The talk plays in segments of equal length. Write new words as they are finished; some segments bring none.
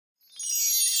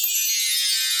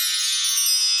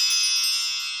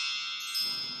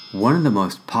One of the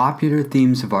most popular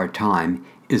themes of our time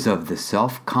is of the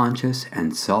self-conscious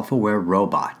and self-aware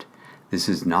robot. This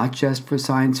is not just for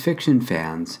science fiction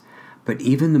fans, but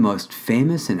even the most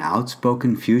famous and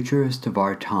outspoken futurist of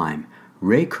our time,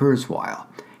 Ray Kurzweil.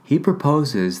 He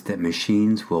proposes that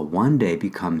machines will one day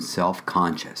become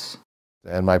self-conscious.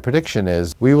 And my prediction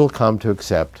is we will come to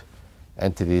accept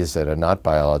entities that are not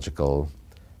biological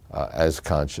as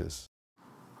conscious.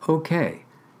 Okay,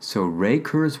 so Ray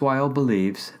Kurzweil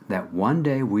believes that one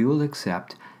day we will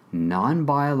accept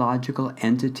non-biological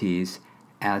entities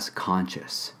as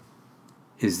conscious.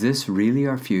 Is this really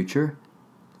our future?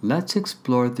 Let's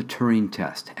explore the Turing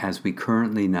Test as we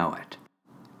currently know it.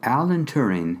 Alan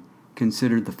Turing,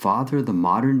 considered the father of the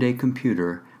modern-day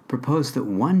computer, proposed that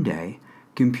one day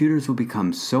computers will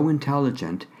become so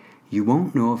intelligent you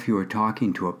won't know if you are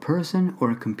talking to a person or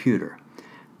a computer.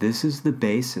 This is the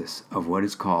basis of what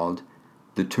is called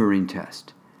the Turing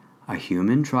Test. A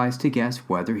human tries to guess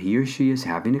whether he or she is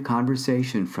having a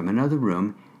conversation from another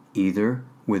room, either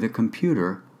with a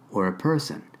computer or a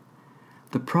person.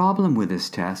 The problem with this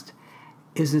test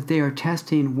is that they are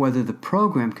testing whether the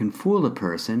program can fool a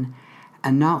person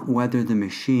and not whether the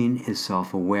machine is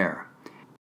self-aware.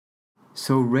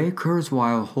 So Ray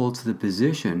Kurzweil holds the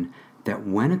position that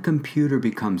when a computer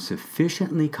becomes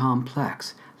sufficiently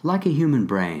complex, like a human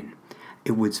brain,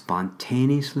 it would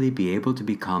spontaneously be able to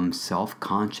become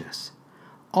self-conscious.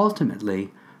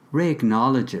 Ultimately, Ray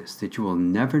acknowledges that you will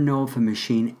never know if a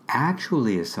machine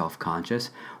actually is self-conscious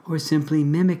or simply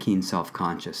mimicking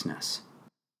self-consciousness.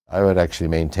 I would actually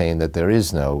maintain that there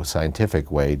is no scientific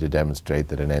way to demonstrate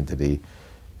that an entity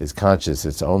is conscious.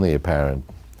 It's only apparent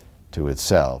to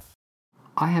itself.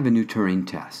 I have a new Turing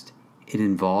test. It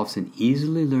involves an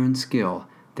easily learned skill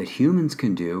that humans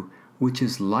can do, which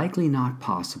is likely not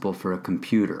possible for a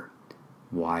computer.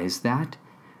 Why is that?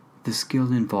 The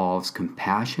skill involves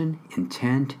compassion,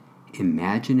 intent,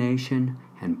 imagination,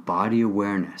 and body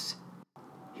awareness.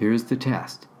 Here's the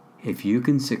test. If you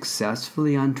can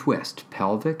successfully untwist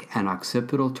pelvic and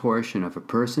occipital torsion of a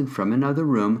person from another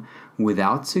room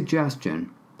without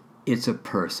suggestion, it's a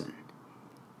person.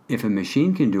 If a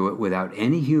machine can do it without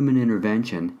any human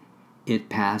intervention, it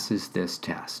passes this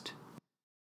test.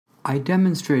 I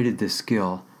demonstrated this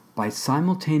skill by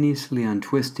simultaneously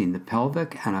untwisting the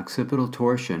pelvic and occipital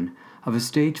torsion of a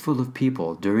stage full of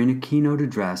people during a keynote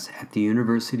address at the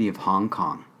University of Hong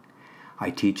Kong.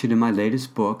 I teach it in my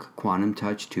latest book, Quantum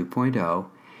Touch 2.0,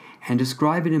 and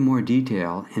describe it in more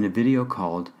detail in a video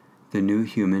called The New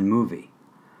Human Movie.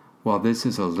 While this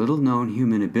is a little-known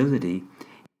human ability,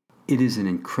 it is an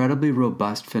incredibly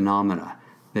robust phenomena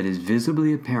that is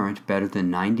visibly apparent better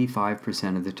than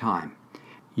 95% of the time.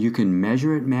 You can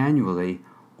measure it manually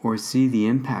or see the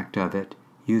impact of it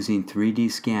using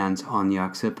 3D scans on the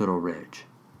occipital ridge.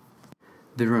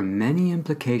 There are many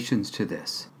implications to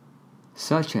this,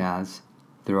 such as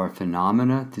there are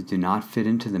phenomena that do not fit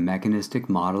into the mechanistic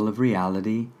model of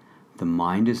reality, the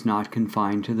mind is not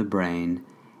confined to the brain,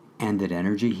 and that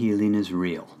energy healing is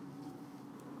real.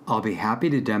 I'll be happy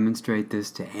to demonstrate this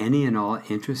to any and all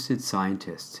interested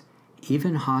scientists,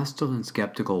 even hostile and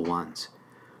skeptical ones.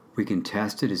 We can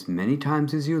test it as many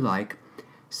times as you like,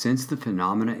 since the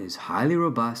phenomena is highly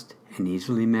robust and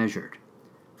easily measured.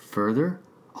 Further,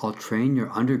 I'll train your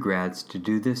undergrads to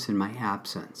do this in my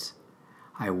absence.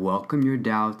 I welcome your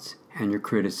doubts and your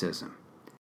criticism.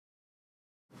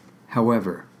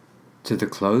 However, to the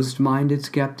closed-minded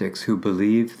skeptics who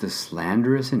believe the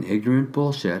slanderous and ignorant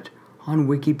bullshit on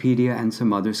Wikipedia and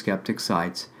some other skeptic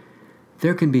sites,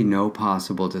 there can be no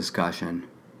possible discussion.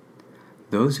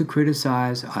 Those who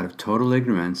criticize out of total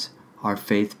ignorance are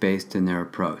faith-based in their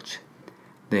approach.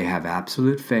 They have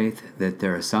absolute faith that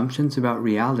their assumptions about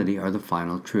reality are the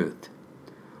final truth.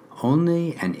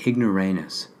 Only an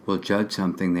ignoramus will judge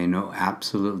something they know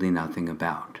absolutely nothing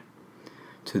about.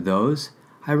 To those,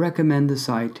 I recommend the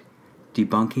site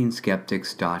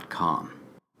debunkingskeptics.com.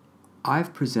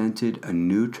 I've presented a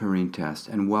new Turing test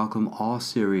and welcome all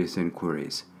serious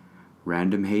inquiries.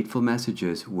 Random hateful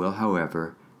messages will,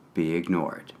 however, be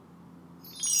ignored.